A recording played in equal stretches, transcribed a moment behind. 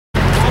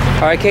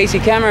Alright, Casey,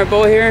 camera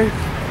boy here.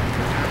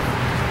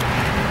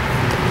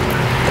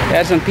 They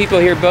had some people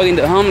here bugging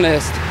the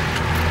homeless.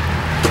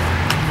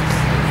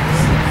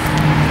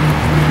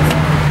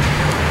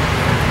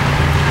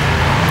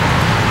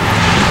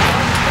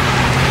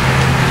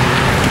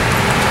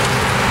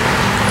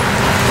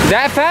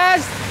 That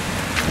fast?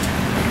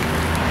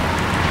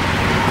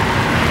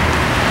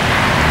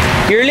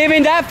 You're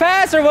leaving that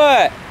fast or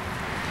what?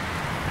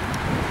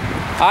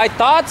 I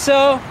thought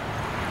so.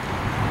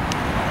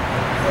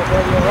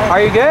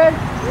 Are you good?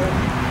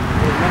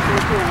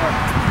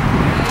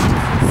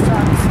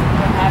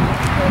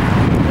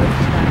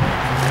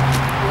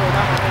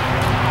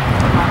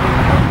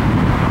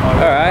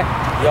 Alright.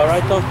 You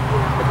alright though?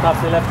 The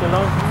cops, they left you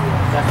alone?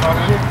 That's all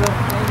it is though?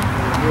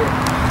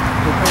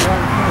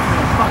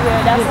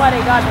 Yeah, that's why they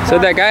got the So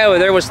that guy over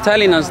there was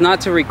telling us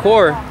not to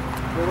record.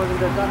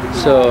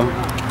 So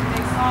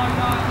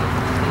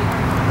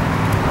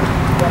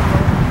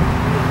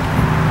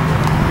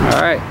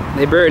alright,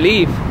 they better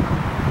leave.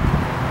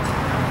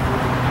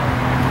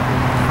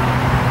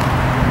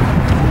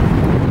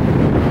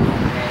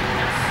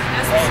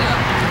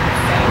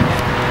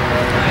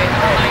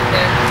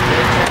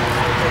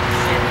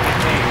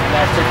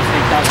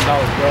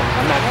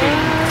 I'm not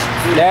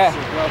kidding. Yeah.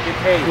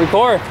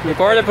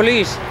 Record the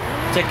police.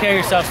 Take care of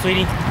yourself,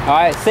 sweetie.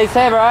 Alright, stay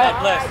safe, alright?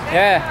 God bless.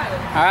 Yeah.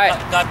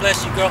 Alright. God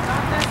bless you, girl.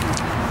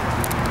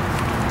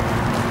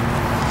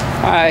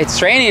 Alright,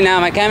 it's raining now.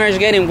 My camera's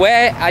getting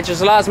wet. I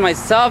just lost my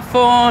cell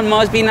phone.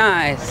 Must be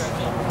nice.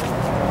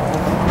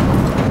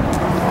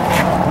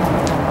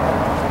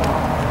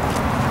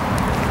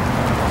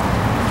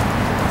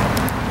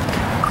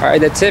 Alright,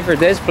 that's it for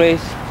this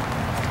place.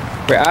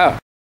 We're out.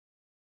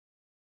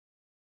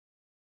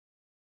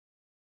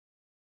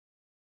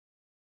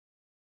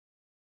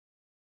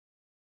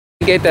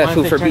 Get that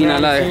food for being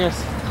alive.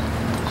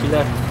 She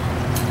left.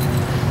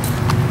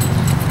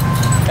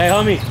 Hey,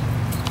 homie.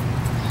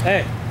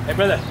 Hey,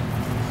 brother.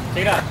 Check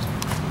it out.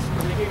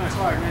 Let me get my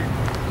card, man.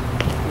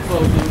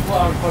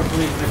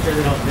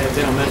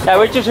 Yeah,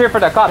 we're just here for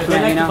the cops, They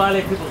man. like You to know.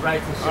 violate people's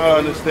rights and shit. I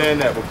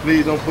understand that, but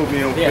please don't put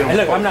me on film. Hey,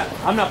 look, I'm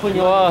not putting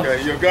you on.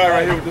 Okay, your guy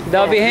right here with this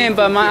That'll be him,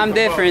 but I'm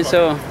different,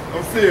 so.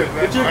 I'm serious,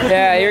 man.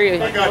 Yeah,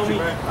 you're. I got you,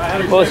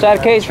 man. Well,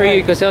 sad case for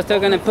you, because they're still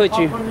gonna put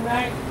you.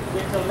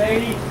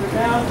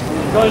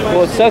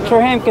 Well, it sucks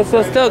for him, because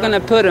they're still gonna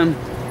put him.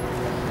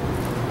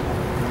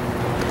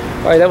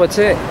 Alright, that was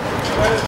it.